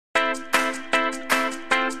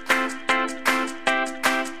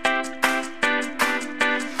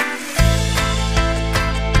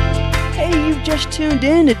just tuned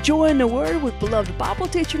in to Joy in the Word with beloved Bible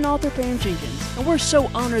teacher and author Pam Jenkins. And we're so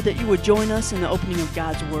honored that you would join us in the opening of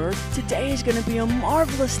God's Word. Today is going to be a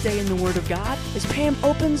marvelous day in the Word of God as Pam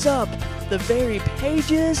opens up the very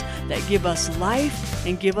pages that give us life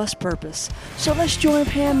and give us purpose. So let's join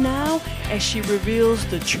Pam now as she reveals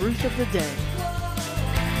the truth of the day.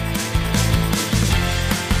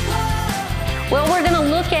 Well, we're going to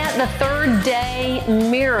look at the third day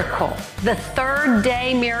miracle. The third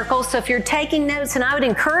day miracle. So if you're taking notes, and I would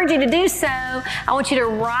encourage you to do so, I want you to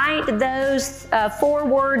write those 4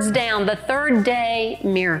 words down, the third day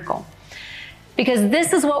miracle. Because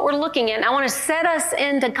this is what we're looking at. And I want to set us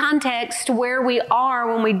into context where we are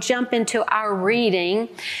when we jump into our reading.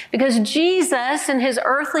 Because Jesus in his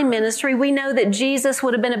earthly ministry, we know that Jesus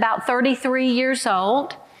would have been about 33 years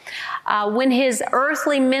old. When his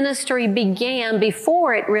earthly ministry began,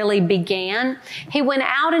 before it really began, he went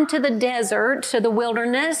out into the desert, to the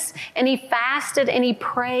wilderness, and he fasted and he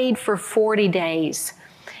prayed for 40 days.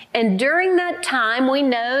 And during that time, we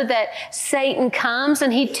know that Satan comes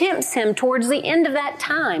and he tempts him towards the end of that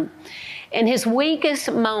time, in his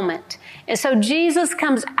weakest moment. And so Jesus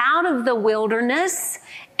comes out of the wilderness,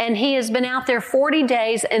 and he has been out there 40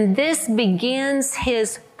 days, and this begins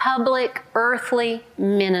his public earthly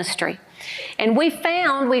ministry. And we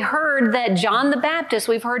heard that John the Baptist,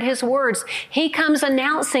 we've heard his words, he comes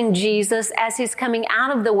announcing Jesus as he's coming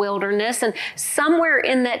out of the wilderness, and somewhere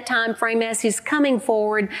in that time frame as he's coming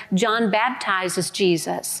forward, John baptizes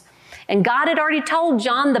Jesus. And God had already told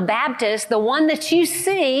John the Baptist, the one that you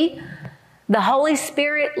see the Holy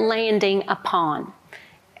Spirit landing upon.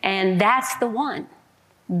 And that's the one.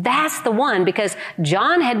 That's the one, because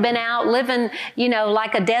John had been out living,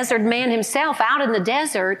 like a desert man himself out in the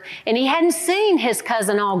desert, and he hadn't seen his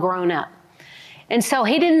cousin all grown up. And so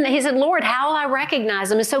he said, Lord, how will I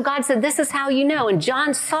recognize him? And so God said, this is how you know. And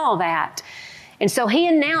John saw that. And so he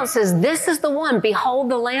announces, this is the one, behold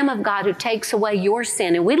the Lamb of God who takes away your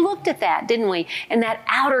sin. And we looked at that, didn't we? And that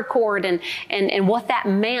outer court and what that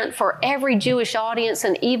meant for every Jewish audience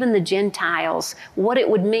and even the Gentiles, what it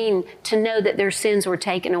would mean to know that their sins were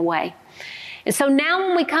taken away. And so now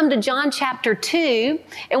when we come to John chapter 2,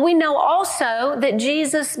 and we know also that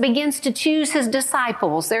Jesus begins to choose his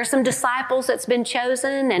disciples. There are some disciples that's been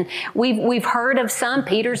chosen, and we've heard of some.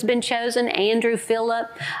 Peter's been chosen, Andrew,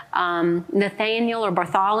 Philip, Nathaniel or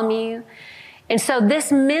Bartholomew. And so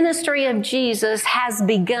this ministry of Jesus has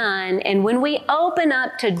begun, and when we open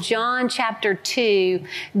up to John chapter 2,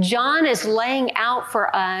 John is laying out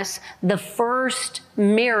for us the first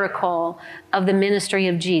miracle of the ministry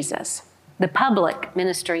of Jesus. The public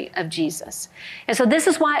ministry of Jesus. And so this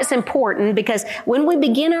is why it's important, because when we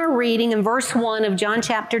begin our reading in verse 1 of John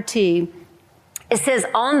chapter 2, it says,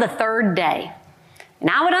 on the third day. And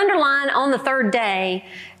I would underline on the third day,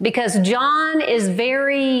 because John is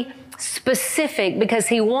very specific, because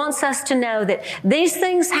he wants us to know that these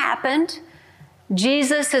things happened.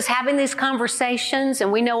 Jesus is having these conversations,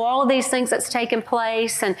 and we know all of these things that's taken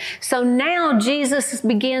place. And so now Jesus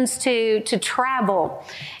begins to travel.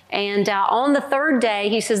 And on the third day,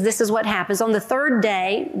 he says, this is what happens. On the third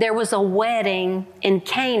day, there was a wedding in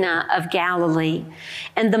Cana of Galilee,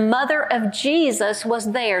 and the mother of Jesus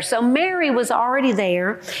was there. So Mary was already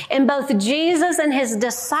there, and both Jesus and his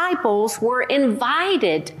disciples were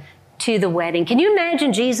invited to the wedding. Can you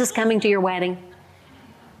imagine Jesus coming to your wedding?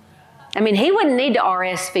 I mean, he wouldn't need to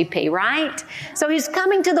RSVP, right? So he's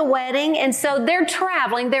coming to the wedding, and so they're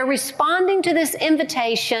traveling. They're responding to this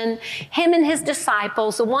invitation, him and his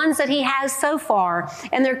disciples, the ones that he has so far,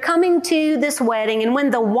 and they're coming to this wedding. And when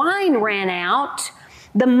the wine ran out,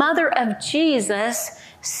 the mother of Jesus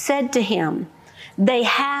said to him, they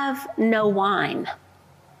have no wine.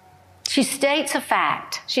 She states a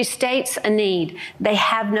fact. She states a need. They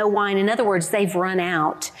have no wine. In other words, they've run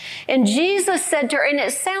out. And Jesus said to her, and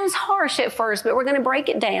it sounds harsh at first, but we're going to break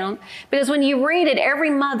it down, because when you read it, every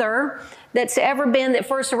mother that's ever been that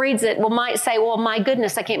first reads it might say, well, my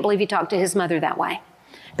goodness, I can't believe he talked to his mother that way.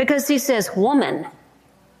 Because he says, woman,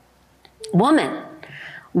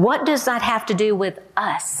 what does that have to do with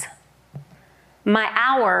us? My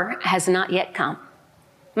hour has not yet come.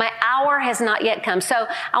 My hour has not yet come. So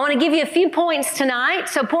I want to give you a few points tonight.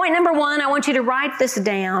 So point number 1, I want you to write this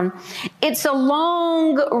down. It's a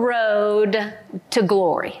long road to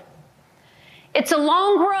glory. It's a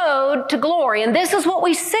long road to glory. And this is what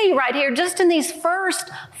we see right here just in these first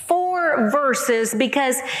 4 verses,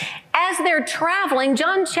 because as they're traveling,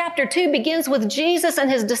 John chapter 2 begins with Jesus and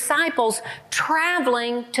his disciples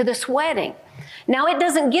traveling to this wedding. Now, it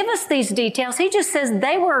doesn't give us these details. He just says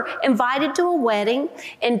they were invited to a wedding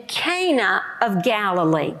in Cana of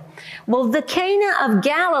Galilee. Well, the Cana of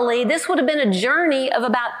Galilee, this would have been a journey of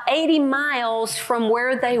about 80 miles from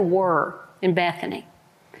where they were in Bethany.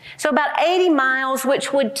 So about 80 miles,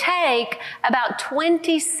 which would take about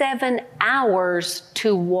 27 hours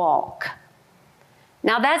to walk.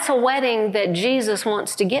 Now, that's a wedding that Jesus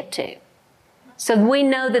wants to get to. So we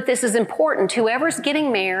know that this is important. Whoever's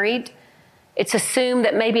getting married, it's assumed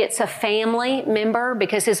that maybe it's a family member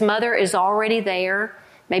because his mother is already there,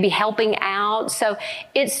 maybe helping out. So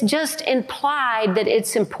it's just implied that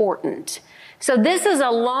it's important. So this is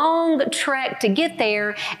a long trek to get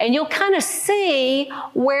there, and you'll kind of see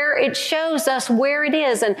where it shows us where it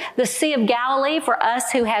is. And the Sea of Galilee, for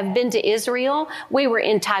us who have been to Israel, we were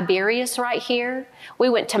in Tiberias right here. We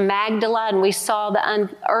went to Magdala, and we saw the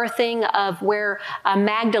unearthing of where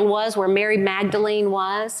Magdala was, where Mary Magdalene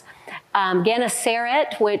was.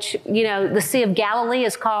 Gennesaret, which, the Sea of Galilee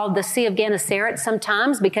is called the Sea of Gennesaret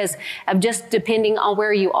sometimes because of just depending on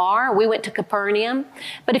where you are. We went to Capernaum.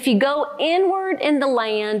 But if you go inward in the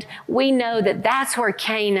land, we know that that's where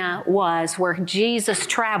Cana was, where Jesus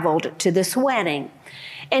traveled to this wedding.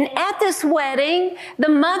 And at this wedding, the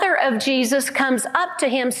mother of Jesus comes up to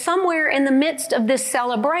him somewhere in the midst of this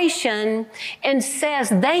celebration and says,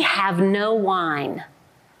 they have no wine.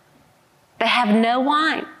 They have no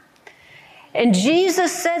wine. And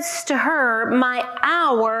Jesus says to her, my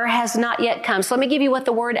hour has not yet come. So let me give you what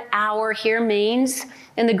the word hour here means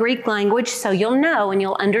in the Greek language so you'll know and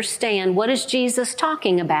you'll understand what is Jesus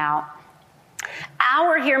talking about.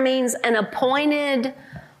 Hour here means an appointed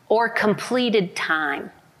or completed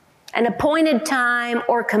time. An appointed time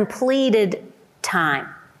or completed time.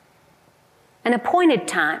 An appointed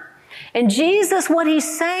time. And Jesus, what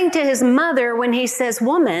he's saying to his mother when he says,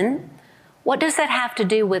 woman, what does that have to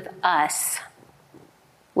do with us?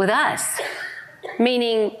 With us.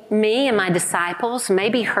 Meaning me and my disciples,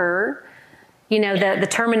 maybe her. The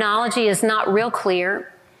terminology is not real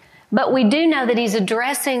clear. But we do know that he's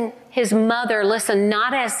addressing his mother, listen,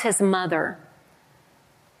 not as his mother,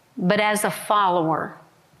 but as a follower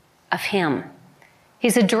of him.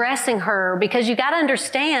 He's addressing her because you got to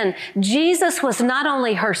understand, Jesus was not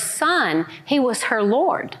only her son, he was her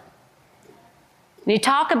Lord. You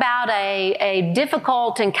talk about a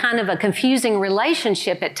difficult and kind of a confusing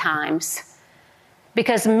relationship at times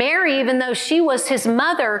because Mary, even though she was his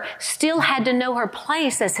mother, still had to know her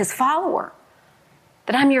place as his follower.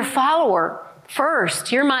 That I'm your follower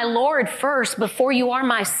first. You're my Lord first before you are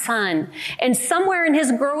my son. And somewhere in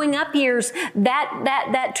his growing up years,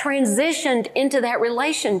 that transitioned into that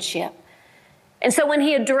relationship. And so when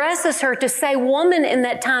he addresses her to say woman in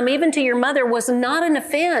that time, even to your mother, was not an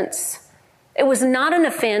offense. It was not an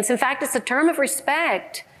offense. In fact, it's a term of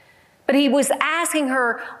respect. But he was asking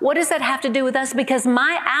her, what does that have to do with us? Because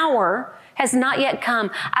my hour has not yet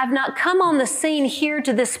come. I've not come on the scene here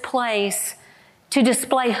to this place to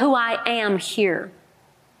display who I am here.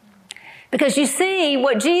 Because you see,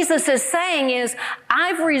 what Jesus is saying is,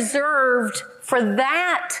 I've reserved for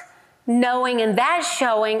that knowing and that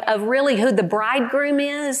showing of really who the bridegroom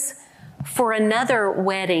is for another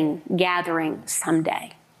wedding gathering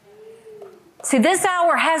someday. See, this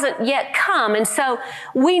hour hasn't yet come, and so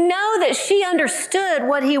we know that she understood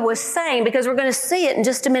what he was saying because we're going to see it in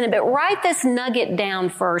just a minute. But write this nugget down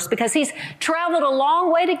first because he's traveled a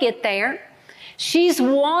long way to get there. She's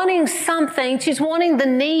wanting something. She's wanting the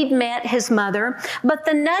need met, his mother. But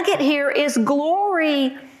the nugget here is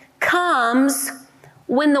glory comes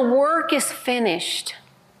when the work is finished.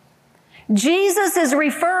 Jesus is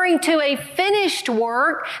referring to a finished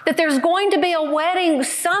work, that there's going to be a wedding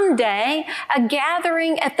someday, a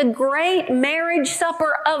gathering at the great marriage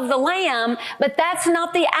supper of the Lamb, but that's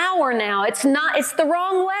not the hour now. It's the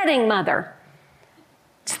wrong wedding, mother.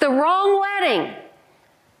 It's the wrong wedding.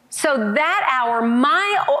 So that hour,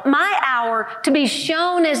 my hour to be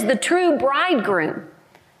shown as the true bridegroom,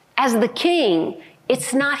 as the king,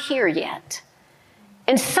 it's not here yet.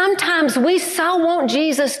 And sometimes we so want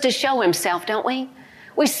Jesus to show himself, don't we?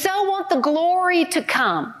 We so want the glory to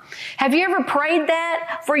come. Have you ever prayed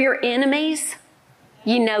that for your enemies?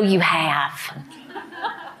 You know you have.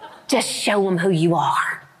 Just show them who you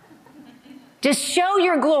are. Just show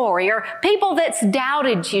your glory. Or people that's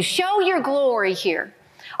doubted you, show your glory here.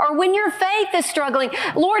 Or when your faith is struggling,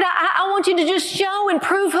 Lord, I want you to just show and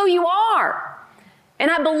prove who you are. And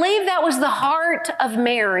I believe that was the heart of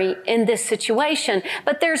Mary in this situation.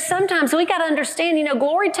 But there's sometimes we got to understand,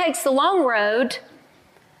 glory takes the long road.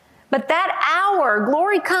 But that hour,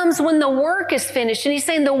 glory comes when the work is finished. And he's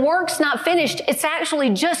saying the work's not finished. It's actually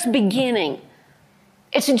just beginning.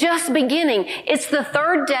 It's just beginning. It's the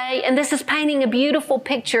third day, and this is painting a beautiful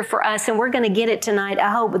picture for us, and we're going to get it tonight,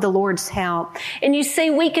 I hope, with the Lord's help. And you see,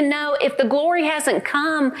 we can know if the glory hasn't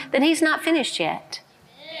come, then He's not finished yet.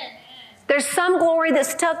 There's some glory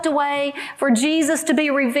that's tucked away for Jesus to be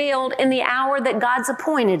revealed in the hour that God's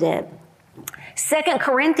appointed it. 2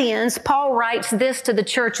 Corinthians, Paul writes this to the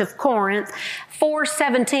church of Corinth,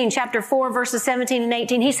 chapter 4, verses 17 and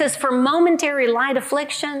 18. He says, for momentary light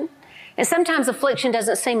affliction, and sometimes affliction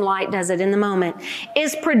doesn't seem light, does it, in the moment,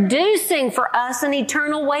 is producing for us an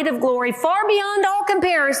eternal weight of glory far beyond all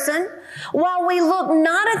comparison, while we look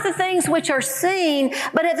not at the things which are seen,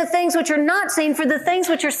 but at the things which are not seen, for the things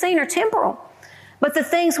which are seen are temporal, but the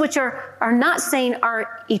things which are not seen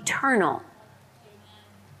are eternal.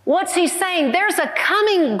 What's he saying? There's a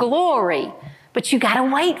coming glory, but you got to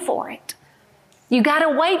wait for it. You got to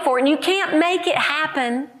wait for it, and you can't make it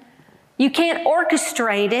happen. You can't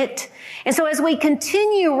orchestrate it. And so as we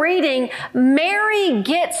continue reading, Mary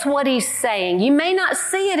gets what he's saying. You may not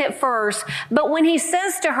see it at first, but when he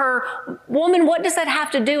says to her, woman, what does that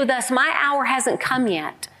have to do with us? My hour hasn't come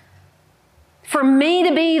yet. For me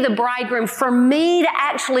to be the bridegroom, for me to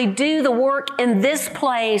actually do the work in this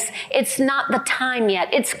place, it's not the time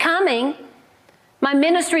yet. It's coming. My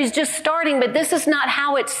ministry is just starting, but this is not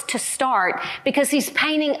how it's to start, because he's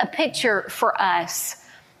painting a picture for us.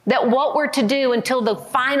 That what we're to do until the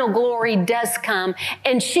final glory does come.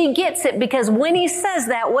 And she gets it, because when he says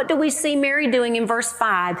that, what do we see Mary doing in verse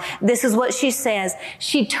 5? This is what she says.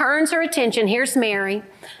 She turns her attention. Here's Mary.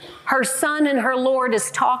 Her son and her Lord is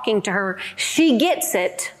talking to her. She gets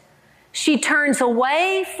it. She turns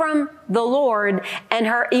away from the Lord, and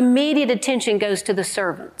her immediate attention goes to the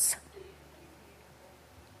servants.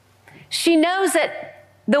 She knows that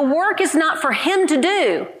the work is not for him to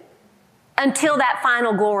do until that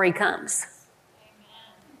final glory comes.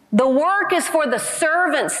 The work is for the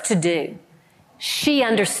servants to do. She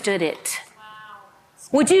understood it.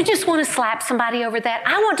 Would you just want to slap somebody over that?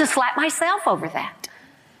 I want to slap myself over that.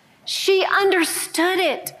 She understood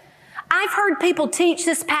it. I've heard people teach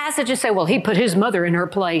this passage and say, well, he put his mother in her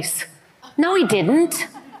place. No, he didn't.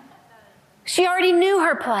 She already knew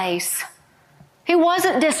her place. He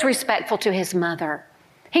wasn't disrespectful to his mother.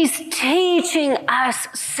 He's teaching us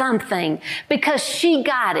something because she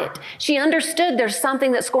got it. She understood there's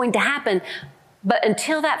something that's going to happen. But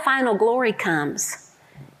until that final glory comes,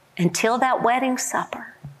 until that wedding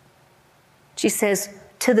supper, she says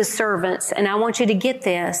to the servants, and I want you to get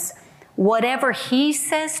this, whatever he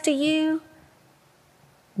says to you,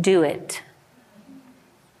 do it.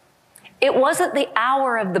 It wasn't the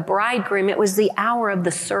hour of the bridegroom, it was the hour of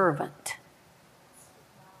the servant.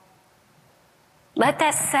 Let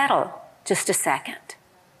that settle just a second.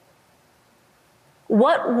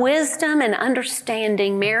 What wisdom and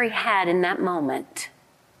understanding Mary had in that moment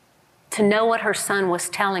to know what her son was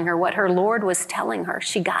telling her, what her Lord was telling her.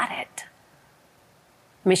 She got it.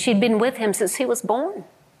 I mean, she'd been with him since he was born.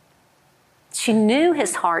 She knew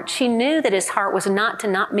his heart. She knew that his heart was not to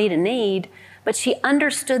not meet a need, but she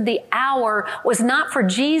understood the hour was not for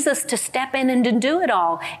Jesus to step in and to do it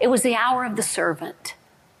all. It was the hour of the servant.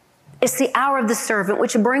 It's the hour of the servant,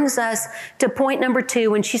 which brings us to point number 2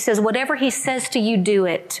 when she says, whatever he says to you, do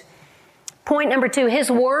it. Point number 2, his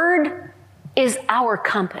word is our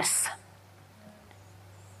compass.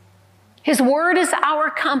 His word is our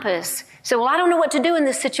compass. So, well, I don't know what to do in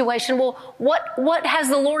this situation. Well, what has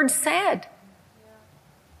the Lord said?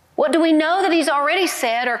 What do we know that he's already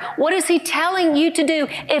said, or what is he telling you to do?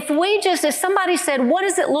 If somebody said, what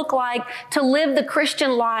does it look like to live the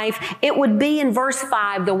Christian life? It would be in verse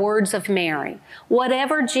 5, the words of Mary.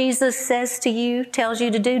 Whatever Jesus says to you, tells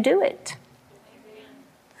you to do, do it.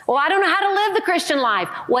 Well, I don't know how to live the Christian life.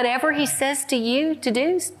 Whatever he says to you to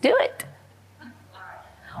do, do it.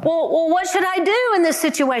 Well, what should I do in this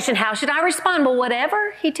situation? How should I respond? Well,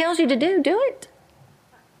 whatever he tells you to do, do it.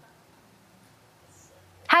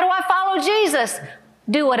 How do I follow Jesus?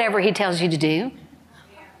 Do whatever he tells you to do.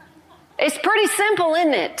 It's pretty simple,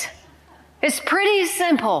 isn't it? It's pretty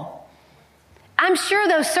simple. I'm sure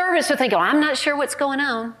those servants are thinking, I'm not sure what's going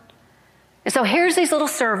on. And so here's these little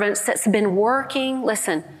servants that's been working,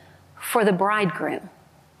 listen, for the bridegroom.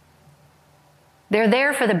 They're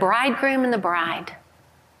there for the bridegroom and the bride.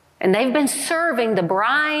 And they've been serving the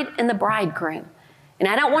bride and the bridegroom. And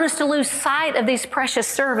I don't want us to lose sight of these precious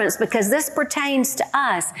servants, because this pertains to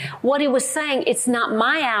us. What he was saying, it's not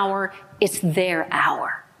my hour, it's their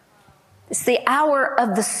hour. It's the hour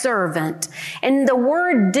of the servant. And the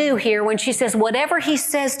word do here, when she says, whatever he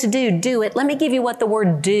says to do, do it. Let me give you what the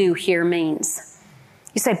word do here means.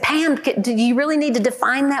 You say, Pam, do you really need to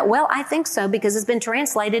define that? Well, I think so, because it's been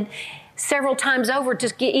translated several times over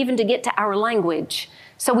even to get to our language.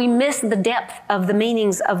 So we miss the depth of the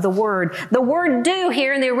meanings of the word. The word do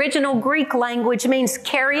here in the original Greek language means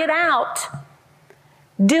carry it out.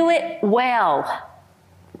 Do it well.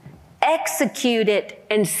 Execute it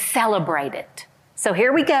and celebrate it. So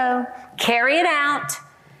here we go. Carry it out.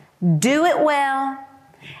 Do it well.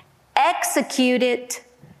 Execute it.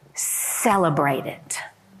 Celebrate it.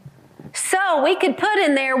 So we could put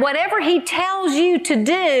in there, whatever he tells you to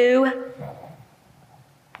do,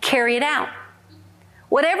 carry it out.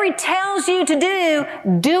 Whatever he tells you to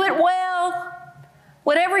do it well.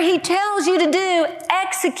 Whatever he tells you to do,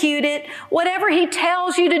 execute it. Whatever he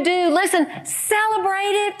tells you to do, listen,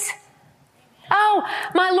 celebrate it. Oh,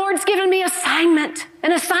 my Lord's given me an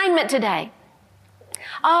assignment today.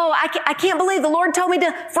 Oh, I can't believe the Lord told me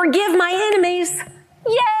to forgive my enemies.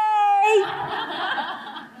 Yay!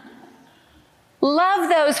 Love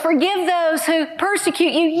those, forgive those who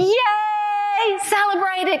persecute you. Yay!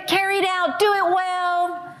 Celebrate it, carry it out, do it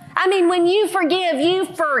well. I mean, when you forgive, you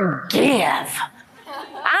forgive.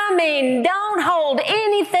 I mean, don't hold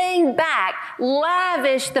anything back.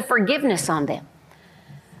 Lavish the forgiveness on them.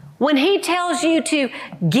 When he tells you to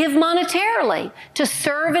give monetarily, to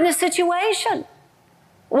serve in a situation,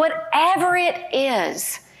 whatever it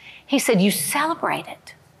is, he said, you celebrate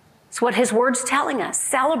it. It's what his word's telling us.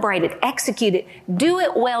 Celebrate it, execute it, do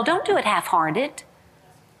it well. Don't do it half-hearted.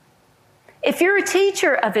 If you're a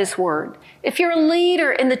teacher of his word, if you're a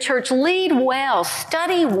leader in the church, lead well,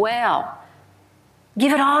 study well.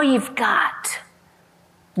 Give it all you've got.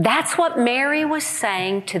 That's what Mary was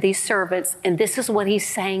saying to these servants, and this is what he's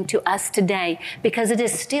saying to us today, because it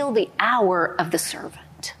is still the hour of the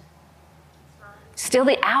servant. Still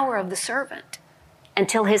the hour of the servant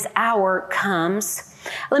until his hour comes.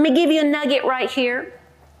 Let me give you a nugget right here.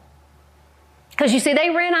 Because you see, they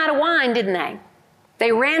ran out of wine, didn't they?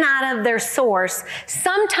 They ran out of their source.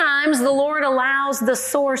 Sometimes the Lord allows the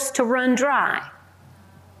source to run dry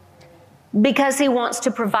because he wants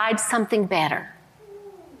to provide something better.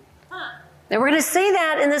 And we're going to see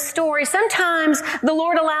that in this story. Sometimes the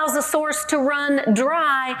Lord allows the source to run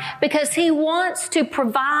dry because he wants to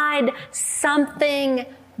provide something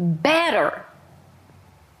better.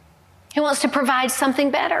 He wants to provide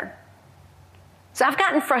something better. So I've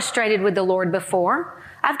gotten frustrated with the Lord before.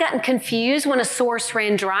 I've gotten confused when a source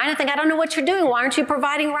ran dry. And I think, I don't know what you're doing. Why aren't you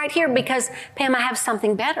providing right here? Because, Pam, I have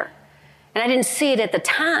something better. And I didn't see it at the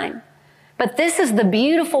time. But this is the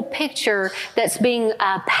beautiful picture that's being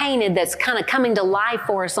painted, that's kind of coming to life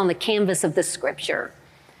for us on the canvas of the scripture.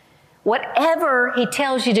 Whatever he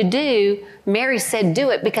tells you to do, Mary said do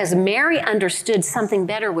it, because Mary understood something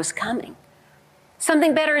better was coming.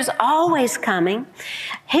 Something better is always coming.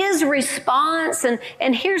 His response,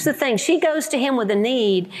 and here's the thing, she goes to him with a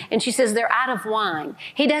need, and she says, they're out of wine.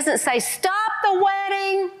 He doesn't say, stop the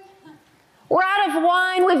wedding. We're out of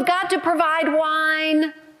wine. We've got to provide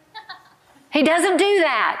wine. He doesn't do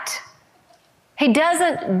that. He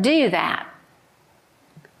doesn't do that.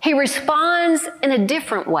 He responds in a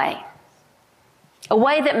different way. A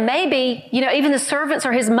way that maybe, even the servants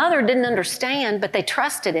or his mother didn't understand, but they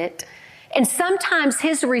trusted it. And sometimes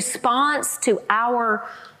his response to our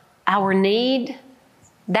need,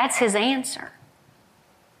 that's his answer.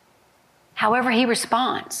 However he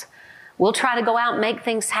responds. We'll try to go out and make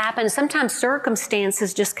things happen. Sometimes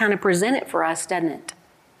circumstances just kind of present it for us, doesn't it?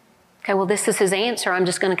 Okay, well, this is his answer. I'm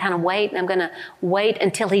just going to kind of wait, and I'm going to wait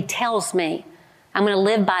until he tells me. I'm going to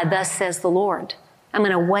live by thus says the Lord. I'm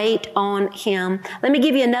going to wait on him. Let me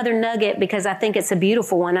give you another nugget, because I think it's a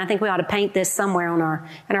beautiful one. I think we ought to paint this somewhere on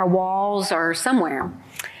our walls or somewhere.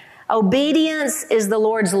 Obedience is the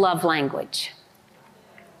Lord's love language.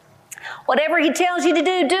 Whatever he tells you to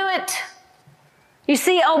do, do it. You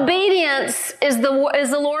see, obedience is the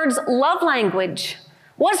Lord's love language.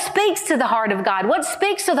 What speaks to the heart of God? What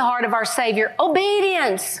speaks to the heart of our Savior?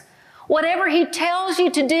 Obedience. Whatever he tells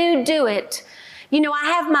you to do, do it. I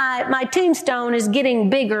have my tombstone is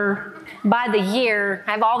getting bigger by the year.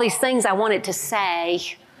 I have all these things I want it to say.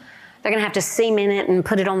 They're going to have to cement it and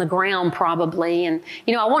put it on the ground probably. And,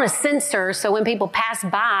 I want a censor so when people pass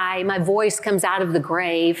by, my voice comes out of the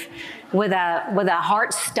grave with a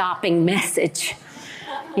heart-stopping message.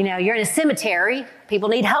 You're in a cemetery. People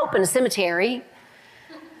need hope in a cemetery.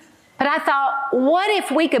 But I thought, what if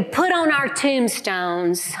we could put on our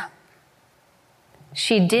tombstones,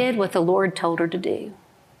 she did what the Lord told her to do.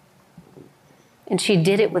 And she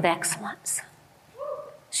did it with excellence.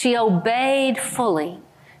 She obeyed fully.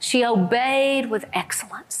 She obeyed with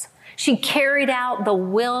excellence. She carried out the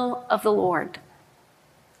will of the Lord.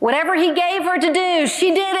 Whatever he gave her to do,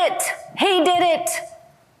 she did it. He did it.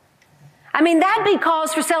 I mean, that'd be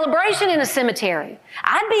cause for celebration in a cemetery.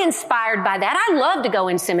 I'd be inspired by that. I love to go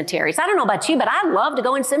in cemeteries. I don't know about you, but I love to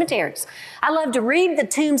go in cemeteries. I love to read the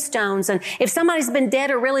tombstones. And if somebody's been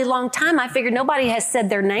dead a really long time, I figured nobody has said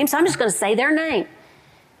their name, so I'm just going to say their name.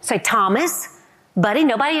 Say, Thomas, buddy,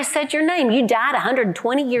 nobody has said your name. You died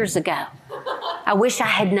 120 years ago. I wish I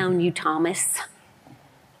had known you, Thomas.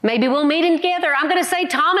 Maybe we'll meet together. I'm going to say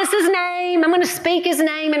Thomas's name. I'm going to speak his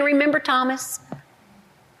name and remember Thomas.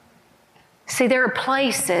 See, there are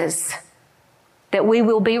places that we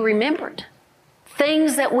will be remembered.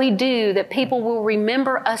 Things that we do that people will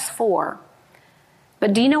remember us for.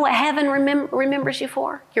 But do you know what heaven remembers you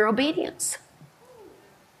for? Your obedience.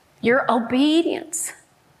 Your obedience.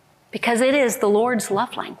 Because it is the Lord's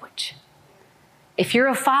love language. If you're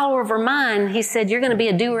a follower of mine, he said, you're going to be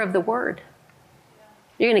a doer of the word.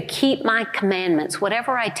 You're going to keep my commandments.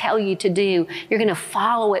 Whatever I tell you to do, you're going to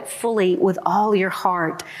follow it fully with all your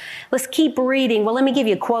heart. Let's keep reading. Well, let me give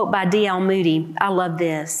you a quote by D.L. Moody. I love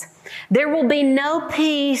this. There will be no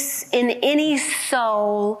peace in any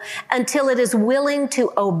soul until it is willing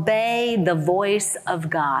to obey the voice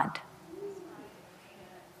of God.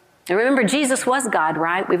 And remember, Jesus was God,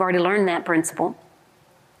 right? We've already learned that principle.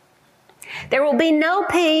 There will be no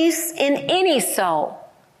peace in any soul,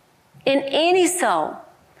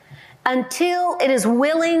 until it is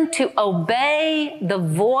willing to obey the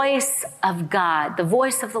voice of God, the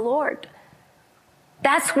voice of the Lord.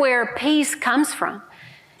 That's where peace comes from.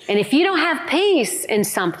 And if you don't have peace in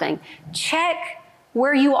something, check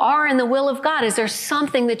where you are in the will of God. Is there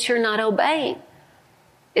something that you're not obeying?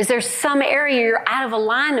 Is there some area you're out of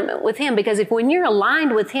alignment with Him? Because when you're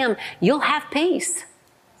aligned with Him, you'll have peace.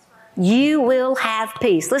 You will have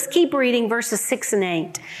peace. Let's keep reading verses 6 and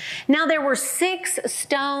 8. Now there were 6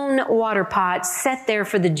 stone water pots set there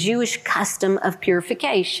for the Jewish custom of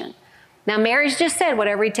purification. Now Mary's just said,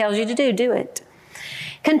 whatever He tells you to do, do it.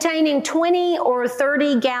 Containing 20 or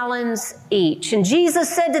 30 gallons each. And Jesus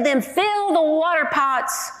said to them, fill the water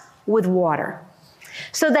pots with water.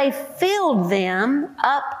 So they filled them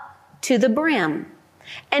up to the brim.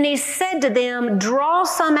 And He said to them, draw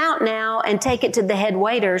some out now and take it to the head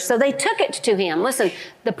waiter. So they took it to Him. Listen,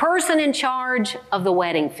 the person in charge of the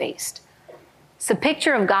wedding feast. It's a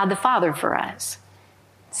picture of God the Father for us.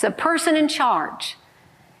 It's a person in charge.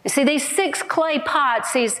 You see, these 6 clay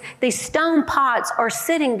pots, these stone pots are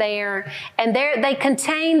sitting there, and they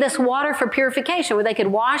contain this water for purification where they could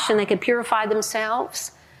wash and they could purify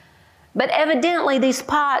themselves. But evidently these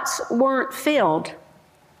pots weren't filled.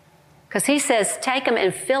 Because He says, take them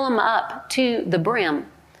and fill them up to the brim.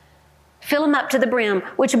 Fill them up to the brim,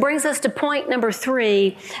 which brings us to point number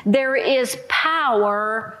 3. There is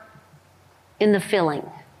power in the filling.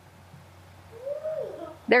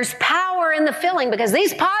 There's power in the filling because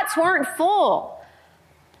these pots weren't full.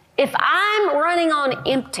 If I'm running on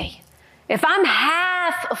empty, if I'm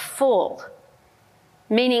half full,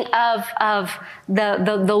 meaning of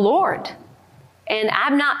the Lord, and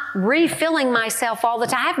I'm not refilling myself all the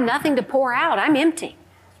time. I have nothing to pour out. I'm empty.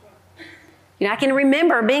 You know, I can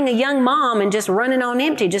remember being a young mom and just running on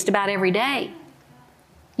empty just about every day.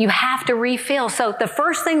 You have to refill. So the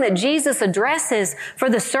first thing that Jesus addresses for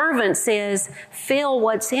the servants is fill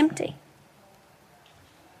what's empty.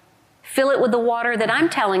 Fill it with the water that I'm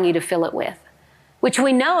telling you to fill it with, which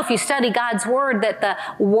we know if you study God's Word that the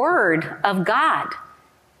Word of God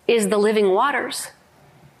is the living waters.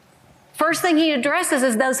 First thing He addresses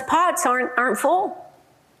is those pots aren't full.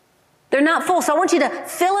 They're not full. So I want you to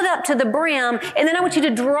fill it up to the brim, and then I want you to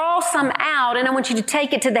draw some out, and I want you to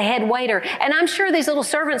take it to the head waiter. And I'm sure these little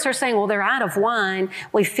servants are saying, well, they're out of wine.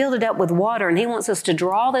 We filled it up with water, and He wants us to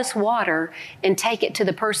draw this water and take it to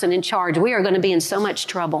the person in charge. We are going to be in so much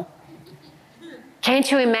trouble.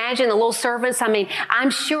 Can't you imagine the little servants? I mean,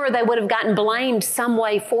 I'm sure they would have gotten blamed some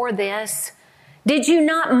way for this. Did you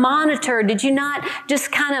not monitor? Did you not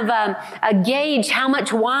just kind of gauge how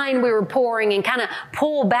much wine we were pouring and kind of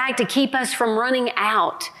pull back to keep us from running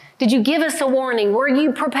out? Did you give us a warning? Were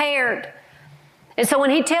you prepared? And so when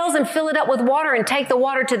He tells them, fill it up with water and take the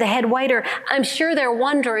water to the head waiter, I'm sure they're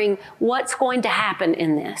wondering what's going to happen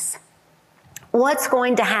in this. What's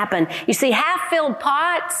going to happen? You see, half-filled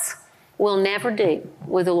pots will never do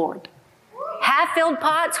with the Lord. Half-filled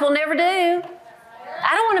pots will never do.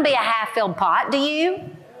 I don't want to be a half-filled pot, do you?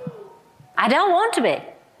 I don't want to be.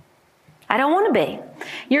 I don't want to be.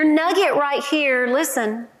 Your nugget right here,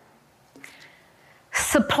 listen.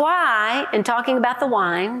 Supply, and talking about the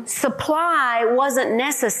wine, supply wasn't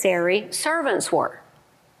necessary, servants were.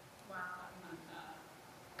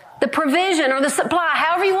 the provision or the supply,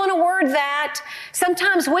 however you want to word that.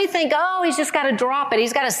 Sometimes we think, oh, he's just got to drop it.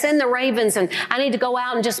 He's got to send the ravens and I need to go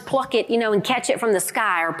out and just pluck it, and catch it from the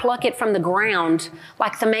sky or pluck it from the ground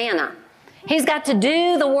like the manna. He's got to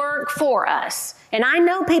do the work for us. And I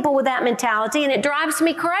know people with that mentality, and it drives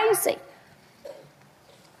me crazy.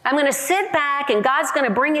 I'm going to sit back and God's going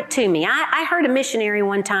to bring it to me. I heard a missionary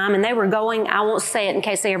one time, and they were going, I won't say it in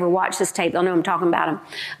case they ever watch this tape. They'll know I'm talking about them.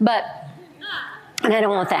 And I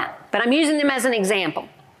don't want that. But I'm using them as an example.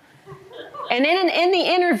 And in the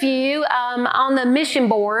interview on the mission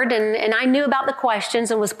board, and I knew about the questions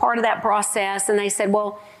and was part of that process, and they said,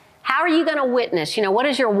 well, how are you going to witness? What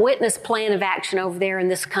is your witness plan of action over there in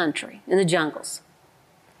this country, in the jungles?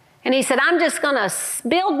 And he said, I'm just going to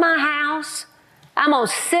build my house. I'm going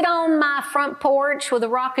to sit on my front porch with a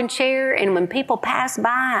rocking chair, and when people pass by,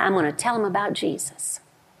 I'm going to tell them about Jesus.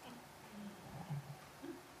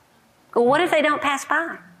 Well, what if they don't pass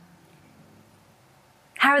by?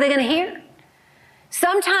 How are they going to hear?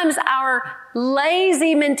 Sometimes our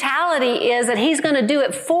lazy mentality is that he's going to do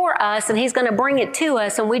it for us and he's going to bring it to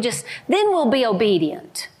us, and then we'll be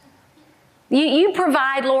obedient. You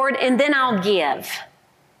provide, Lord, and then I'll give.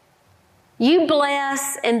 You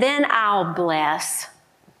bless, and then I'll bless.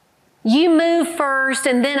 You move first,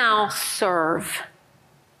 and then I'll serve.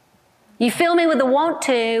 You fill me with the want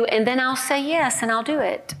to, and then I'll say yes, and I'll do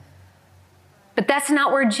it. But that's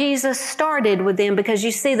not where Jesus started with them, because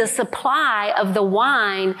you see, the supply of the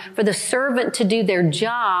wine for the servant to do their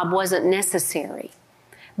job wasn't necessary,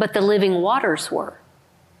 but the living waters were.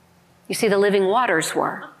 You see, the living waters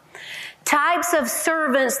were. Types of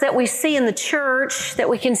servants that we see in the church, that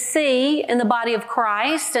we can see in the body of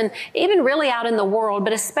Christ, and even really out in the world,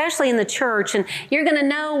 but especially in the church. And you're going to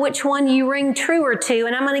know which one you ring truer to,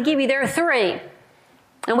 and I'm going to give you, there are three.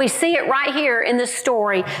 And we see it right here in this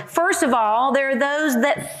story. First of all, there are those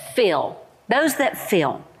that fill. Those that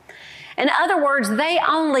fill. In other words, they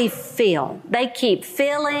only fill. They keep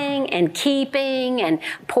filling and keeping and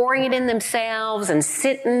pouring it in themselves and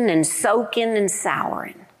sitting and soaking and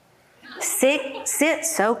souring. Sit,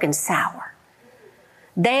 soak, and sour.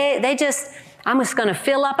 I'm just going to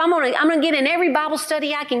fill up. I'm going to get in every Bible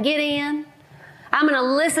study I can get in. I'm going to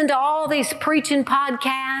listen to all these preaching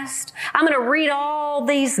podcasts. I'm going to read all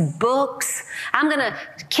these books. I'm going to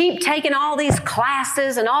keep taking all these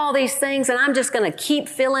classes and all these things, and I'm just going to keep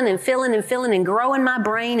filling and filling and filling and growing my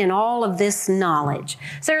brain in all of this knowledge.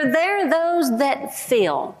 So there are those that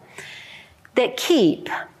fill, that keep.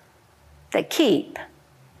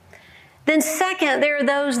 Then second, there are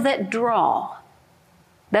those that draw.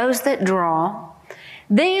 Those that draw.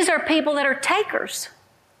 These are people that are takers.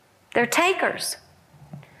 They're takers.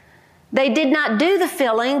 They did not do the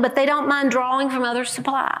filling, but they don't mind drawing from other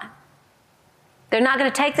supply. They're not going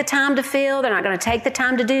to take the time to fill. They're not going to take the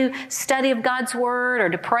time to do study of God's Word or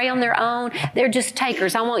to pray on their own. They're just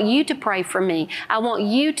takers. I want you to pray for me. I want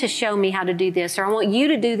you to show me how to do this, or I want you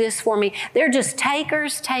to do this for me. They're just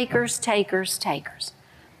takers.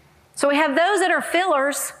 So we have those that are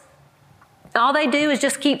fillers. All they do is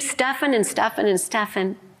just keep stuffing and stuffing and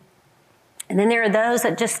stuffing. And then there are those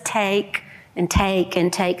that just take and take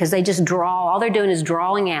and take, because they just draw. All they're doing is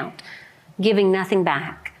drawing out, giving nothing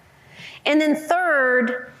back. And then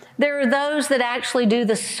third, there are those that actually do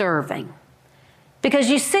the serving. Because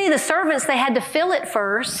you see, the servants, they had to fill it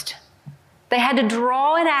first. They had to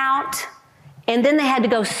draw it out, and then they had to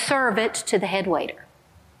go serve it to the head waiter.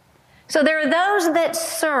 So there are those that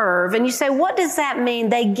serve, and you say, what does that mean?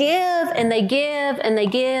 They give and they give and they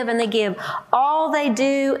give and they give. All they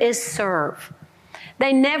do is serve.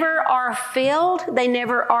 They never are filled. They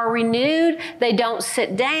never are renewed. They don't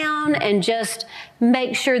sit down and just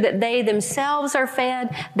make sure that they themselves are fed.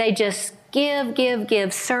 They just give,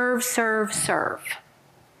 serve. So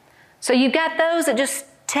you've got those that just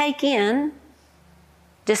take in,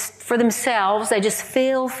 just for themselves. They just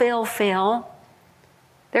fill. There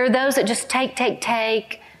are those that just take.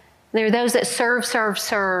 There are those that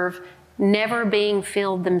serve, never being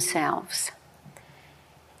filled themselves.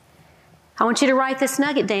 I want you to write this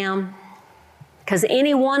nugget down, because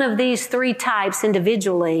any one of these three types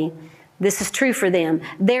individually, this is true for them.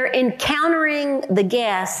 They're encountering the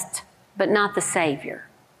guest, but not the Savior.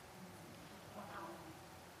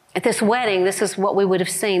 At this wedding, this is what we would have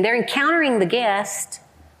seen. They're encountering the guest,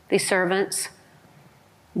 these servants,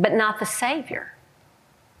 but not the Savior.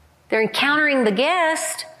 They're encountering the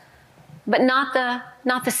guest, but not the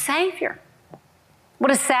Savior. What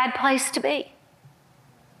a sad place to be.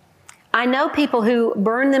 I know people who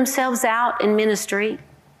burn themselves out in ministry,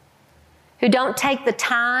 who don't take the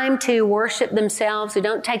time to worship themselves, who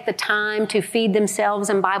don't take the time to feed themselves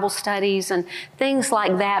in Bible studies and things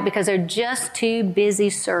like that because they're just too busy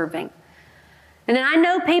serving. And then I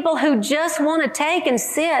know people who just want to take and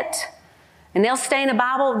sit, and they'll stay in a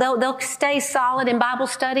Bible, they'll stay solid in Bible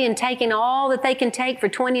study and taking all that they can take for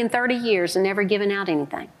 20 and 30 years and never giving out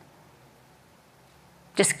anything.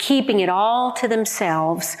 Just keeping it all to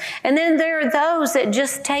themselves. And then there are those that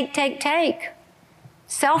just take.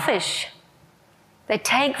 Selfish. They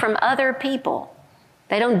take from other people.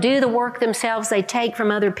 They don't do the work themselves. They take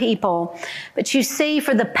from other people. But you see,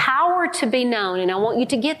 for the power to be known, and I want you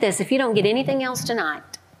to get this if you don't get anything else tonight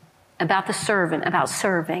about the servant, about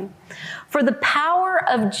serving. For the power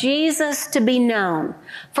of Jesus to be known,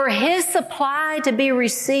 for His supply to be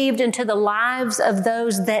received into the lives of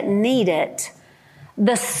those that need it,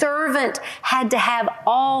 the servant had to have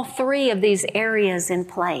all three of these areas in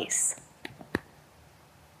place.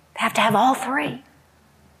 They have to have all three.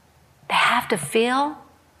 They have to fill,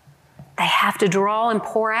 they have to draw and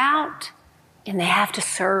pour out, and they have to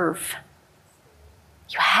serve.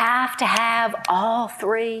 You have to have all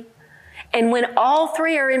three. And when all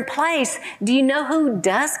three are in place, do you know who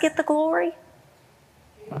does get the glory?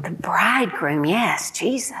 The bridegroom, yes,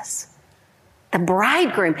 Jesus. The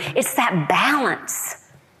bridegroom. It's that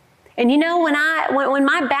balance. And you know, when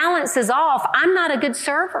my balance is off, I'm not a good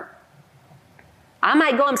server. I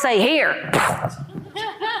might go and say, here it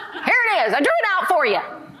is. I drew it out for you.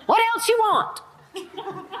 What else you want?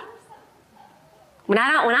 When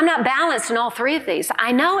I'm not balanced in all three of these,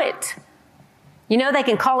 I know it. You know, they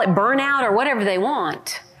can call it burnout or whatever they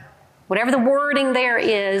want. Whatever the wording there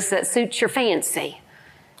is that suits your fancy.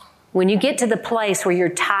 When you get to the place where you're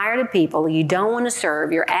tired of people, you don't want to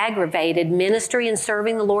serve, you're aggravated, ministry and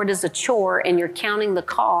serving the Lord is a chore, and you're counting the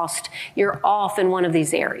cost, you're off in one of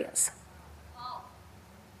these areas.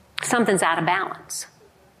 Something's out of balance.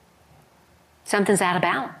 Something's out of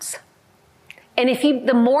balance. And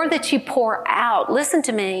the more that you pour out, listen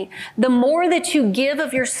to me, the more that you give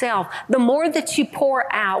of yourself, the more that you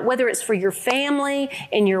pour out, whether it's for your family,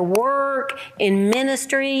 in your work, in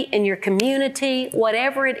ministry, in your community,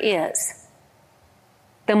 whatever it is,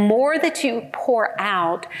 the more that you pour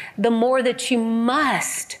out, the more that you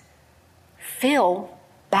must fill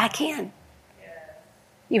back in.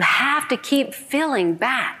 You have to keep filling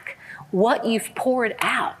back what you've poured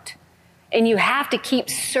out. And you have to keep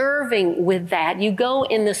serving with that. You go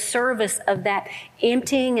in the service of that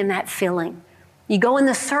emptying and that filling. You go in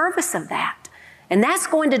the service of that. And that's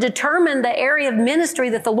going to determine the area of ministry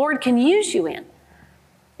that the Lord can use you in,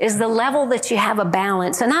 is the level that you have a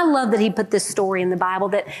balance. And I love that He put this story in the Bible,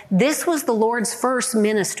 that this was the Lord's first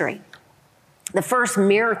ministry, the first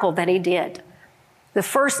miracle that He did, the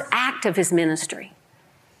first act of His ministry.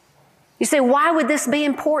 You say, why would this be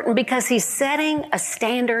important? Because He's setting a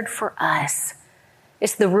standard for us.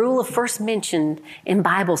 It's the rule of first mention in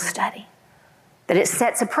Bible study, that it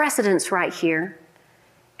sets a precedence right here.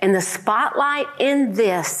 And the spotlight in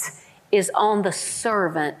this is on the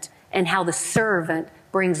servant and how the servant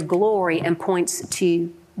brings glory and points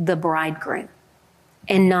to the bridegroom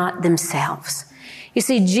and not themselves. You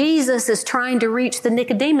see, Jesus is trying to reach the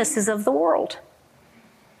Nicodemuses of the world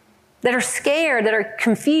that are scared, that are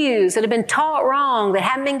confused, that have been taught wrong, that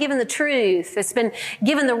haven't been given the truth, that's been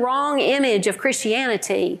given the wrong image of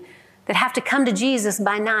Christianity, that have to come to Jesus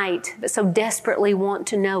by night, that so desperately want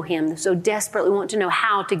to know Him, that so desperately want to know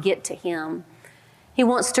how to get to Him. He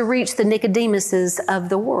wants to reach the Nicodemuses of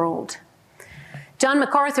the world. John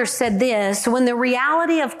MacArthur said this, when the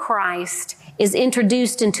reality of Christ is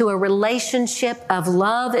introduced into a relationship of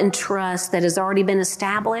love and trust that has already been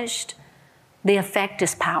established, the effect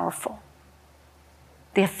is powerful.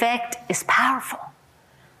 The effect is powerful.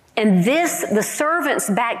 And the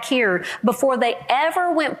servants back here, before they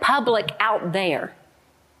ever went public out there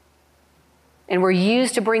and were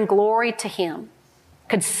used to bring glory to Him,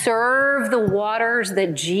 could serve the waters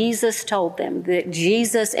that Jesus told them, that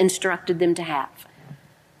Jesus instructed them to have.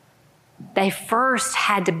 They first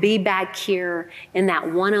had to be back here in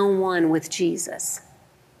that one-on-one with Jesus.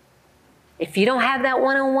 If you don't have that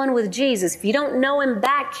one-on-one with Jesus, if you don't know Him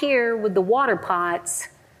back here with the water pots,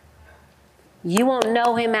 you won't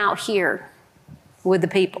know Him out here with the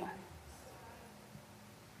people.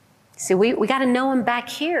 See, we got to know Him back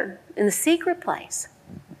here in the secret place.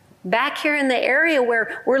 Back here in the area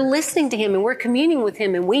where we're listening to Him and we're communing with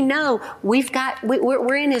Him and we know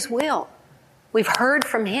we're in His will. We've heard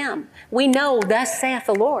from Him. We know, thus saith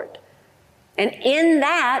the Lord. And in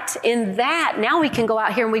that, now we can go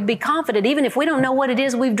out here and we'd be confident. Even if we don't know what it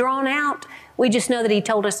is we've drawn out, we just know that He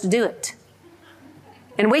told us to do it.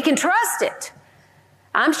 And we can trust it.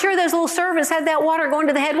 I'm sure those little servants had that water going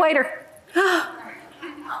to the head waiter.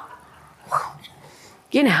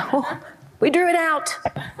 You know, we drew it out.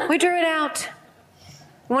 We drew it out.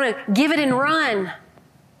 We want to give it and run.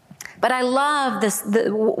 But I love this,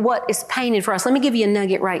 what is painted for us. Let me give you a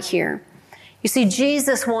nugget right here. You see,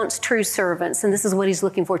 Jesus wants true servants, and this is what he's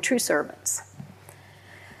looking for, true servants.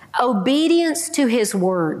 Obedience to his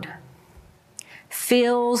word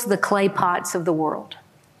fills the clay pots of the world.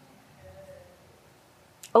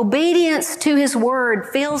 Obedience to his word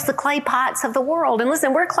fills the clay pots of the world. And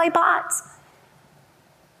listen, we're clay pots.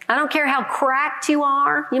 I don't care how cracked you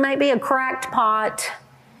are. You might be a cracked pot.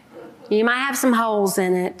 You might have some holes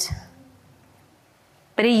in it.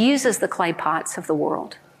 But he uses the clay pots of the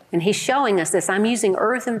world. And he's showing us this. I'm using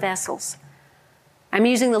earthen vessels. I'm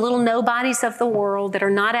using the little nobodies of the world that are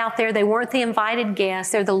not out there. They weren't the invited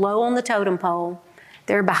guests. They're the low on the totem pole.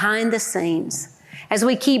 They're behind the scenes. As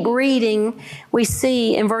we keep reading, we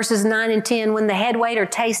see in verses 9 and 10, when the head waiter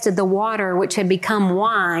tasted the water which had become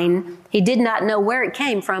wine, he did not know where it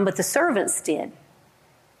came from, but the servants did.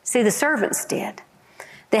 See, the servants did.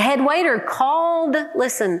 The head waiter called,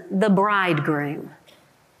 listen, the bridegroom.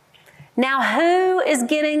 Now, who is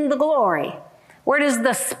getting the glory? Where does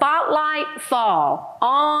the spotlight fall?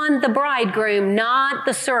 On the bridegroom, not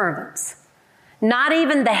the servants. Not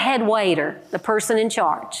even the head waiter, the person in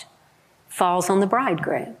charge. Falls on the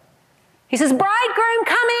bridegroom. He says, bridegroom,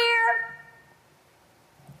 come here.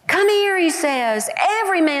 Come here, he says.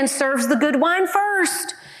 Every man serves the good wine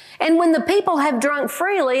first. And when the people have drunk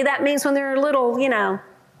freely, that means when they're a little,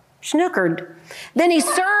 snookered. Then he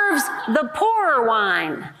serves the poorer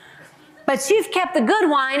wine. But you've kept the good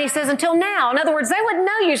wine, he says, until now. In other words, they wouldn't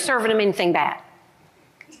know you're serving them anything bad.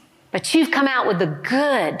 But you've come out with the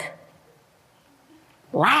good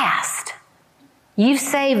last. You've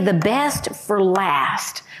saved the best for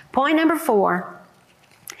last. Point number 4.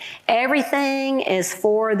 Everything is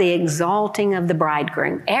for the exalting of the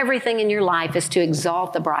bridegroom. Everything in your life is to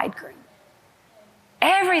exalt the bridegroom.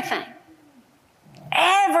 Everything.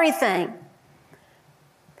 Everything.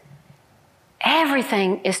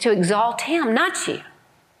 Everything is to exalt him, not you.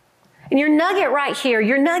 And your nugget right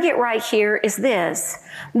here is this.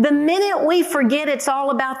 The minute we forget it's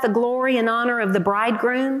all about the glory and honor of the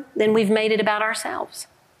bridegroom, then we've made it about ourselves.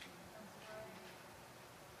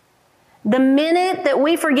 The minute that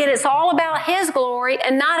we forget it's all about his glory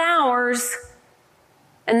and not ours,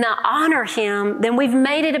 and to honor him, then we've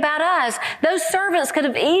made it about us. Those servants could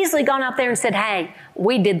have easily gone up there and said, hey,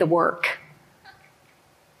 we did the work.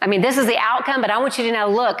 This is the outcome, but I want you to know,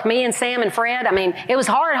 look, me and Sam and Fred, it was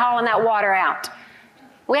hard hauling that water out.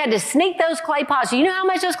 We had to sneak those clay pots. Do you know how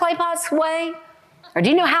much those clay pots weigh? Or do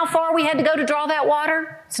you know how far we had to go to draw that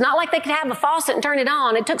water? It's not like they could have a faucet and turn it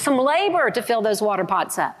on. It took some labor to fill those water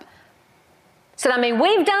pots up. So,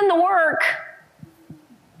 we've done the work.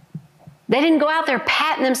 They didn't go out there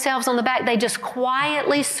patting themselves on the back. They just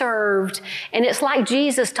quietly served. And it's like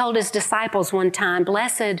Jesus told his disciples one time,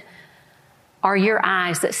 blessed are your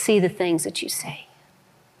eyes that see the things that you see.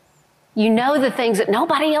 You know the things that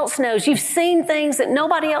nobody else knows. You've seen things that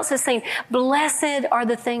nobody else has seen. Blessed are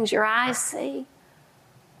the things your eyes see.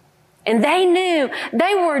 And they knew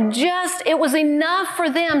it was enough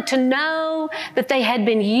for them to know that they had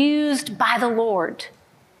been used by the Lord.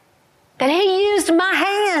 That he used my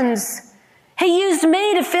hands. He used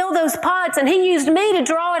me to fill those pots, and he used me to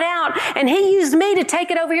draw it out, and he used me to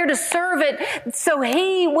take it over here to serve it so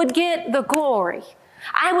he would get the glory.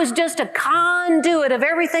 I was just a conduit of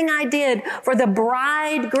everything I did for the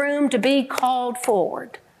bridegroom to be called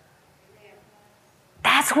forward.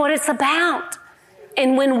 That's what it's about.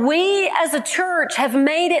 And when we as a church have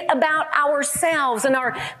made it about ourselves and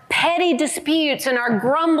our petty disputes and our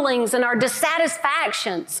grumblings and our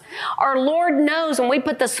dissatisfactions, our Lord knows when we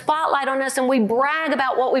put the spotlight on us and we brag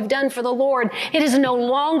about what we've done for the Lord, it is no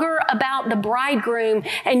longer about the bridegroom,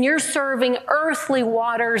 and you're serving earthly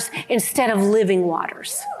waters instead of living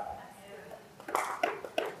waters.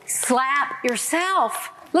 Slap yourself.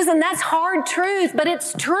 Listen, that's hard truth, but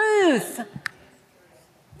it's truth.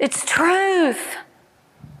 It's truth.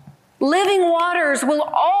 Living waters will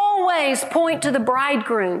always point to the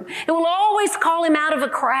bridegroom. It will always call him out of a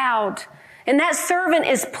crowd. And that servant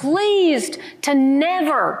is pleased to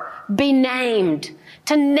never be named,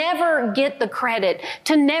 to never get the credit,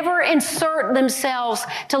 to never insert themselves,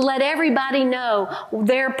 to let everybody know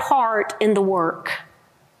their part in the work.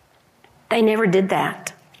 They never did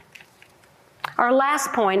that. Our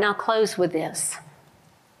last point, and I'll close with this.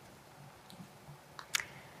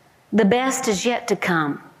 The best is yet to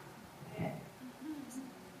come.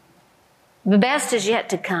 The best is yet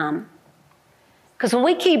to come. Because when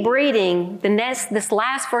we keep reading this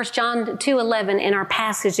last verse, John 2:11, in our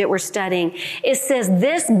passage that we're studying, it says,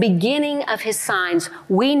 this beginning of his signs,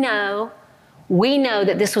 we know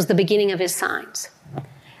that this was the beginning of his signs.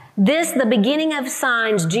 The beginning of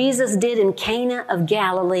signs Jesus did in Cana of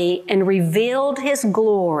Galilee and revealed his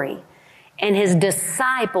glory, and his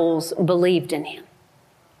disciples believed in him.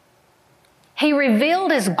 He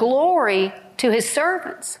revealed his glory to his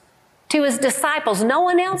servants, to his disciples. No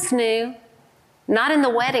one else knew, not in the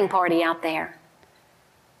wedding party out there.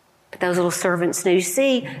 But those little servants knew. You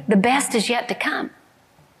see, the best is yet to come.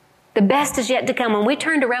 The best is yet to come. When we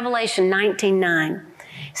turn to Revelation 19:9,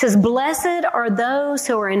 it says, blessed are those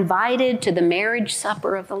who are invited to the marriage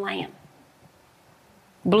supper of the Lamb.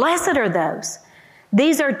 Blessed are those.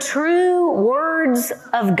 These are true words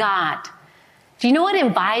of God. Do you know what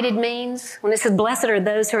invited means? When it says, blessed are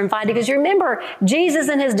those who are invited. Because you remember, Jesus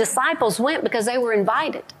and his disciples went because they were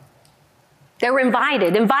invited. They were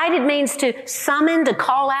invited. Invited means to summon, to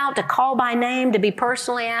call out, to call by name, to be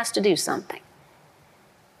personally asked to do something.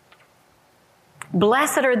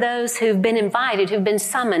 Blessed are those who've been invited, who've been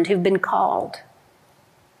summoned, who've been called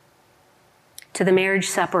to the marriage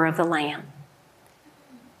supper of the Lamb.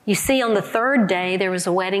 You see, on the third day, there was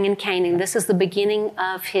a wedding in Cana. This is the beginning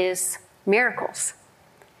of his miracles.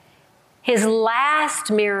 His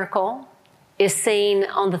last miracle is seen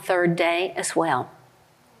on the third day as well.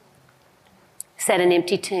 It's at an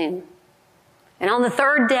empty tomb. And on the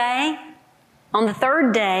third day,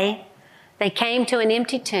 they came to an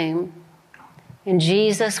empty tomb, and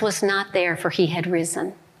Jesus was not there, for he had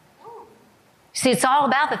risen. See, it's all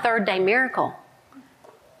about the third day miracle.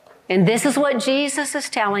 And this is what Jesus is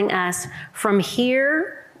telling us: from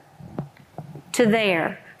here to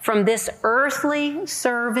there, from this earthly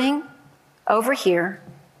serving over here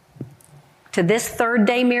to this third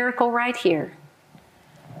day miracle right here,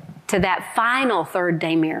 to that final third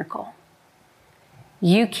day miracle.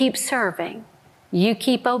 You keep serving, you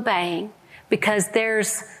keep obeying, because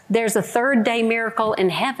there's a third day miracle in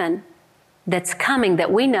heaven that's coming,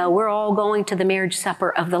 that we know we're all going to the marriage supper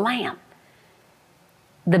of the Lamb.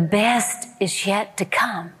 The best is yet to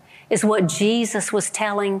come, is what Jesus was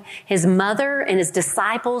telling his mother and his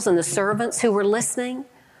disciples and the servants who were listening.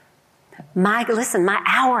 My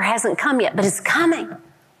hour hasn't come yet, but it's coming.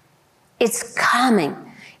 It's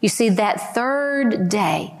coming. You see, that third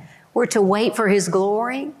day, we're to wait for his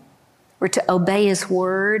glory. We're to obey his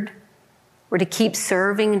word. We're to keep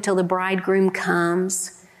serving until the bridegroom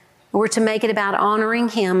comes. We're to make it about honoring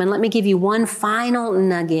him. And let me give you one final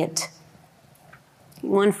nugget.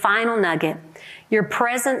 One final nugget. Your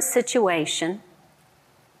present situation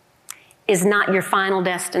is not your final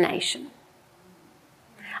destination.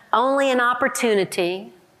 Only an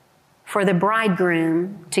opportunity for the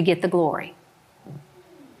bridegroom to get the glory.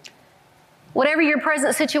 Whatever your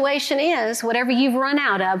present situation is, whatever you've run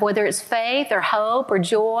out of, whether it's faith or hope or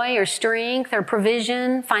joy or strength or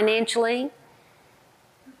provision financially,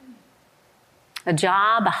 a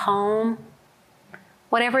job, a home,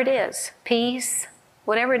 whatever it is, peace,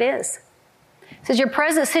 whatever it is. It says your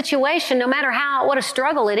present situation, no matter what a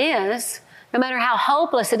struggle it is, no matter how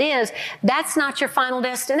hopeless it is, that's not your final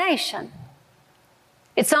destination.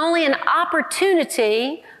 It's only an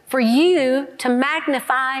opportunity for you to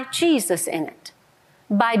magnify Jesus in it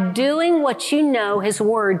by doing what you know his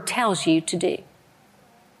word tells you to do.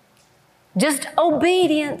 Just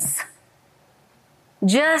obedience.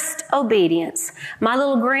 Just obedience. My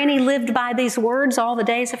little granny lived by these words all the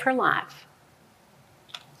days of her life.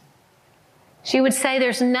 She would say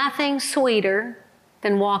there's nothing sweeter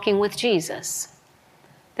than walking with Jesus.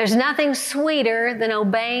 There's nothing sweeter than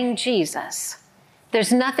obeying Jesus.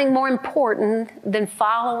 There's nothing more important than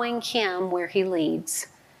following him where he leads.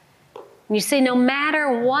 And you see, no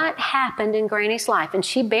matter what happened in Granny's life, and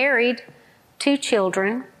she buried 2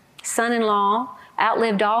 children, son-in-law,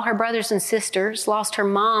 outlived all her brothers and sisters, lost her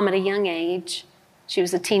mom at a young age. She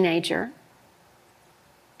was a teenager.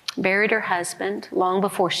 Buried her husband long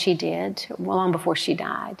before she died.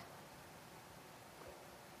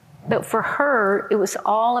 But for her, it was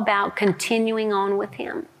all about continuing on with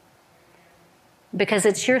him. Because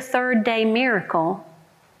it's your third day miracle.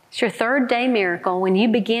 It's your third day miracle. When you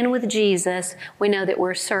begin with Jesus, we know that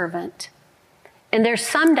we're a servant. And there's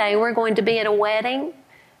someday we're going to be at a wedding.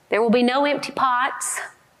 There will be no empty pots,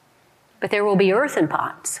 but there will be earthen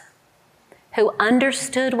pots who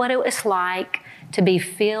understood what it was like to be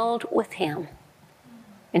filled with him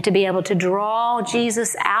and to be able to draw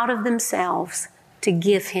Jesus out of themselves to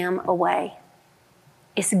give him away.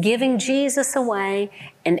 It's giving Jesus away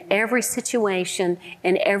in every situation,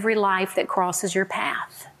 in every life that crosses your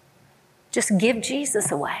path. Just give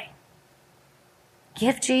Jesus away.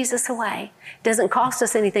 Give Jesus away. It doesn't cost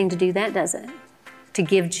us anything to do that, does it? To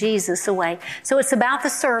give Jesus away. So it's about the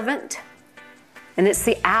servant, and it's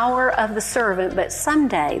the hour of the servant, but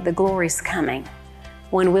someday the glory's coming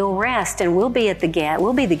when we'll rest and we'll be the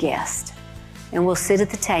guest, and we'll sit at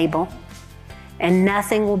the table, and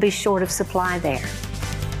nothing will be short of supply there.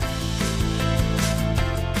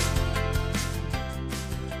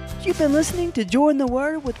 You've been listening to Joy in the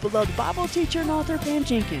Word with beloved Bible teacher and author Pam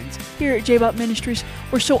Jenkins. Here at J-Bop Ministries,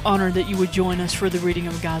 we're so honored that you would join us for the reading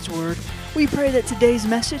of God's Word. We pray that today's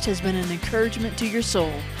message has been an encouragement to your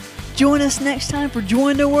soul. Join us next time for Joy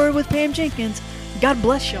in the Word with Pam Jenkins. God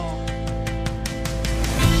bless y'all.